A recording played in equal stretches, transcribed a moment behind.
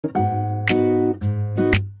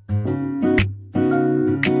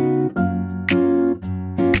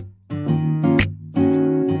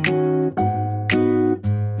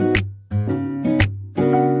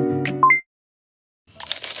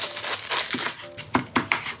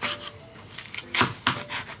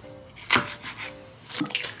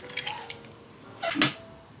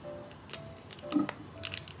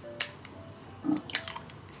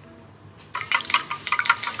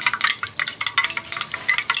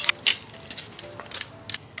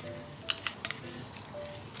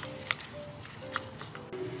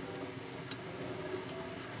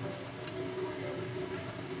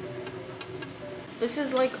This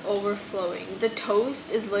is like overflowing. The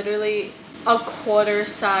toast is literally a quarter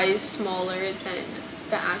size smaller than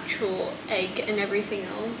the actual egg and everything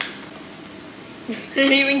else. I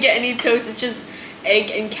didn't even get any toast, it's just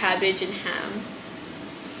egg and cabbage and ham.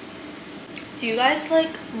 Do you guys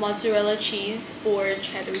like mozzarella cheese or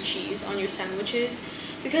cheddar cheese on your sandwiches?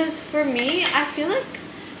 Because for me, I feel like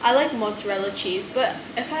I like mozzarella cheese, but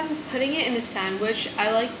if I'm putting it in a sandwich,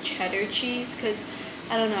 I like cheddar cheese because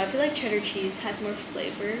I don't know, I feel like cheddar cheese has more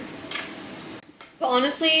flavor. But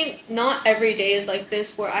honestly, not every day is like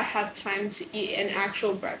this where I have time to eat an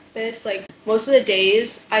actual breakfast. Like most of the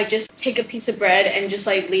days, I just take a piece of bread and just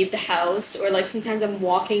like leave the house, or like sometimes I'm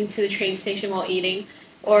walking to the train station while eating,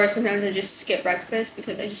 or sometimes I just skip breakfast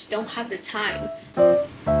because I just don't have the time.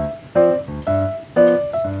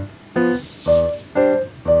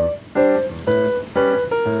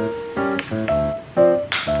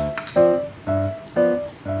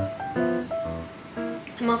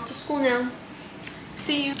 I'm off to school now.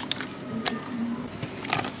 See you.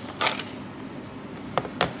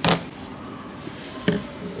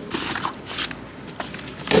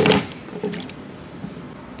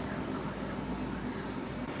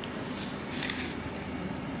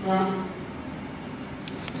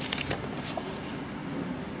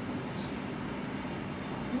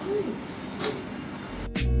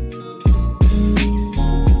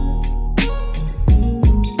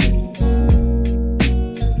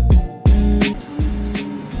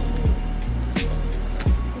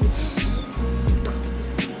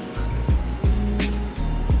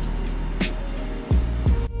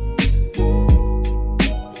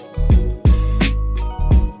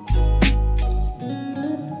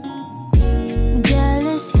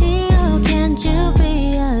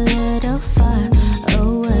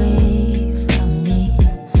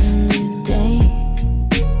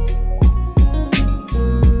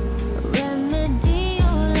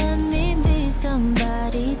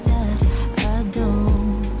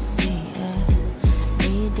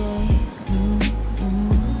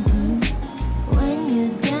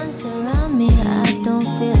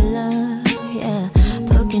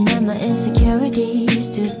 Insecurities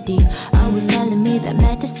too deep, always telling me that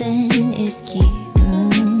medicine is key.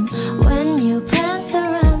 When you prance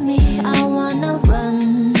around me, I wanna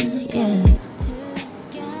run, yeah. Too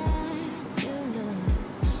scared to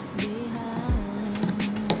look behind.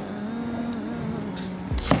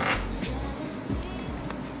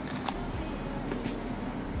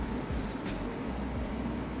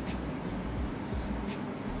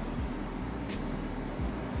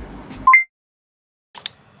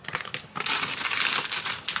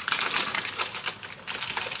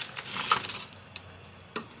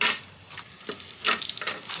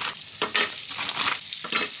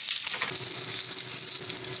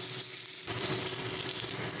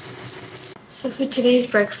 So for today's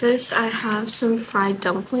breakfast, I have some fried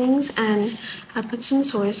dumplings and I put some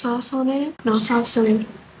soy sauce on it. And also have some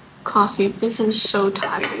coffee because I'm so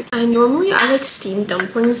tired. And normally I like steamed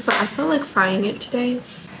dumplings, but I felt like frying it today.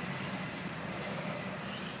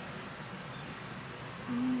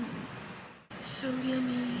 It's so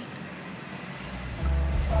yummy.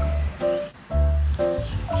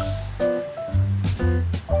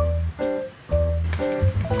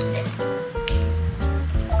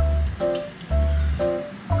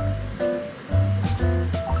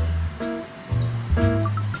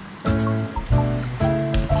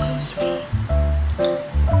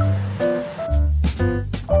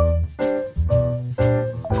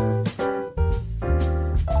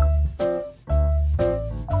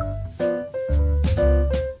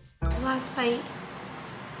 Last bite.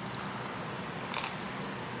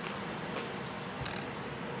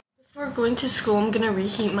 Before going to school, I'm gonna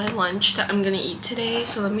reheat my lunch that I'm gonna eat today.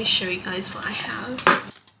 So let me show you guys what I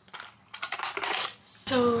have.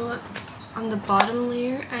 So on the bottom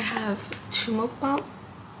layer, I have tumokbap,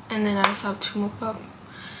 and then I also have tumokbap.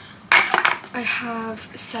 I have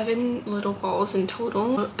 7 little balls in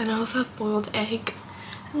total, and I also have boiled egg.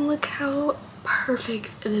 And look how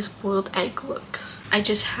perfect this boiled egg looks. I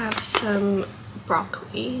just have some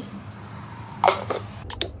broccoli.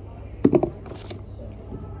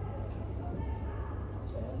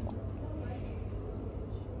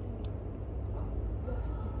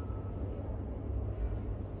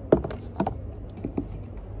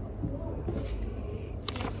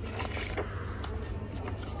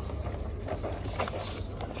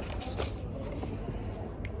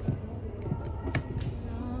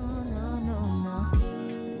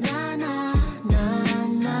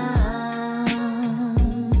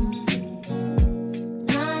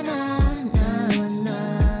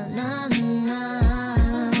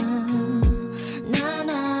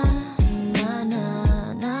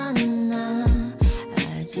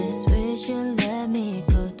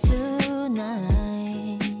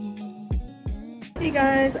 Hey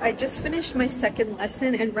guys, I just finished my second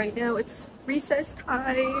lesson and right now it's recess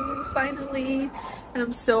time, finally, and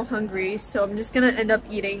I'm so hungry, so I'm just gonna end up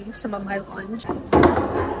eating some of my lunch. I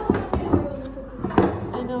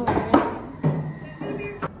know, right?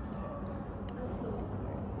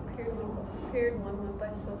 Period 1 went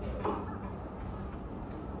by so slow.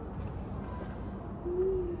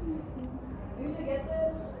 You should get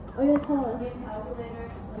this. Oh yeah, tell us.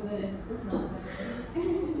 Calculator. But it's just not better.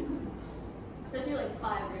 It's actually like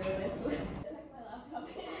 5 really, I swear. Check my laptop.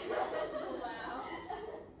 Wow.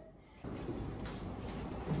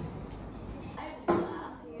 I'm not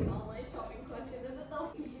asking an online shopping question. Is it though?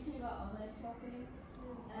 You think about online shopping?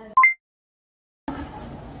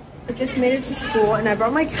 I just made it to school and I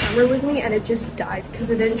brought my camera with me and it just died because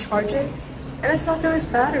I didn't charge it. And I thought there was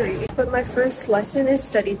battery. But my first lesson is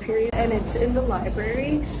study period and it's in the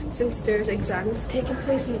library since there's exams taking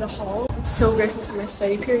place in the hall. I'm so grateful for my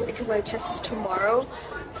study period because my test is tomorrow.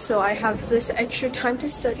 So I have this extra time to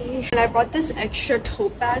study. And I brought this extra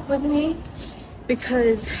tote bag with me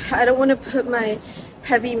because I don't want to put my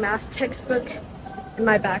heavy math textbook in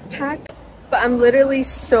my backpack. But I'm literally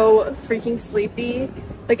so freaking sleepy.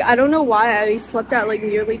 Like, I don't know why I slept at like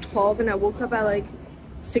nearly 12 and I woke up at like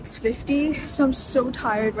 6:50, so I'm so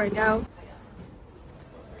tired right now.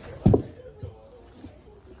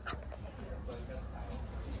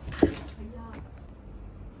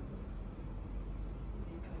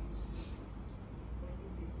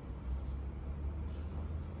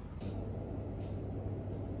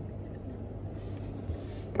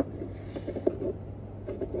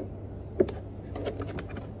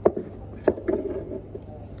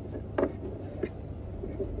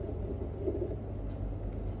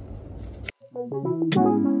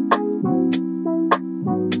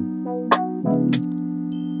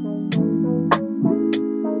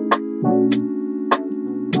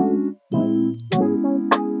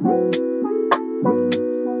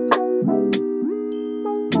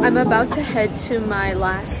 I'm about to head to my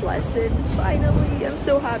last lesson, finally. I'm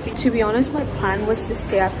so happy. To be honest, my plan was to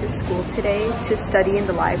stay after school today to study in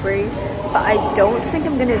the library, but I don't think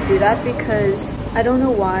I'm gonna do that because I don't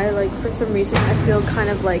know why, like for some reason I feel kind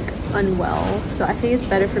of like unwell. So I think it's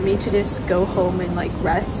better for me to just go home and like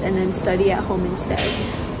rest and then study at home instead.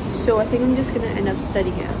 So I think I'm just gonna end up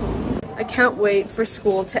studying at home. I can't wait for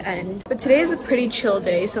school to end. But today is a pretty chill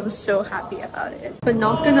day, so I'm so happy about it. But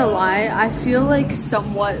not gonna lie, I feel like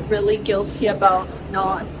somewhat really guilty about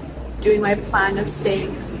not doing my plan of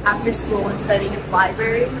staying after school and studying in the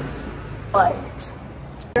library. But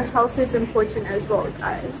your health is important as well,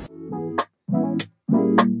 guys.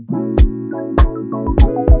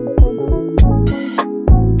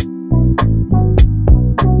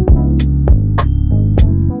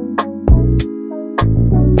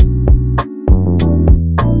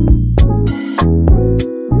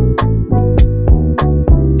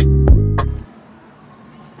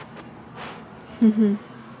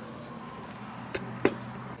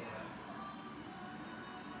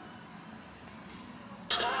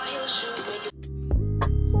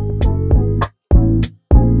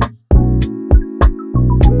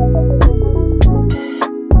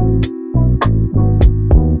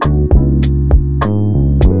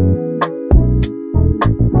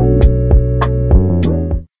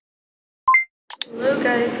 Hello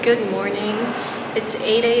guys, good morning. It's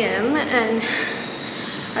 8 a.m. and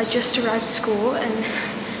I just arrived at school and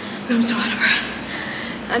I'm so out of breath.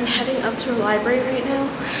 I'm heading up to the library right now.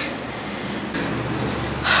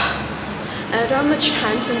 I don't have much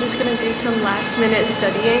time, so I'm just gonna do some last minute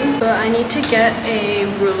studying. But I need to get a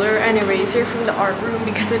ruler and eraser from the art room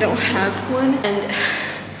because I don't have one.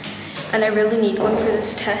 And I really need one for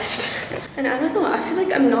this test. And I don't know, I feel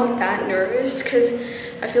like I'm not that nervous because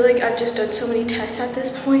I feel like I've just done so many tests at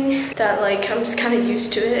this point that like I'm just kind of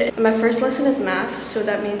used to it. And my first lesson is math, so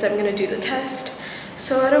that means I'm gonna do the test.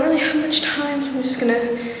 So I don't really have much time, so I'm just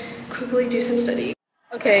gonna quickly do some study.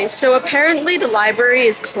 Okay, so apparently the library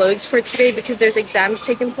is closed for today because there's exams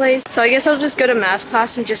taking place. So I guess I'll just go to math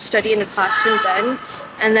class and just study in the classroom then.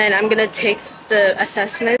 And then I'm gonna take the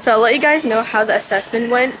assessment. So I'll let you guys know how the assessment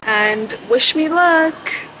went and wish me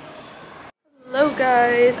luck. Hello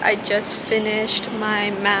guys, I just finished my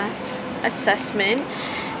math assessment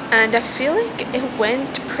and I feel like it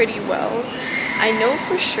went pretty well. I know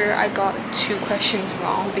for sure I got 2 questions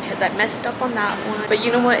wrong because I messed up on that one, but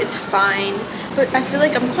you know what, it's fine. But I feel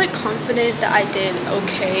like I'm quite confident that I did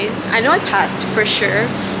okay. I know I passed for sure,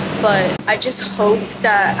 but I just hope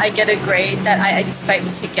that I get a grade that I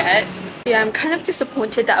expect to get. Yeah, I'm kind of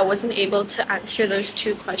disappointed that I wasn't able to answer those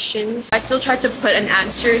 2 questions. I still tried to put an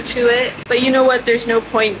answer to it, but you know what, there's no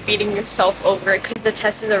point beating yourself over because the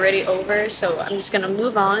test is already over, so I'm just gonna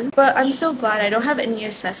move on. But I'm so glad I don't have any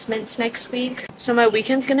assessments next week, so my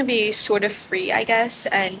weekend's gonna be sort of free, I guess,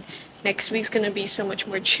 and next week's gonna be so much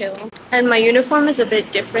more chill. And my uniform is a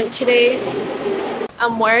bit different today.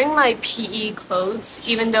 I'm wearing my PE clothes,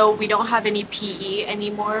 even though we don't have any PE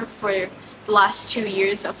anymore for the last 2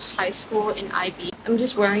 years of high school in IB. I'm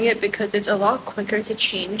just wearing it because it's a lot quicker to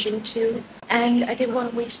change into. And I didn't want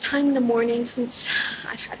to waste time in the morning since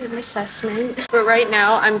I had an assessment. But right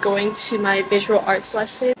now I'm going to my visual arts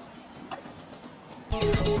lesson.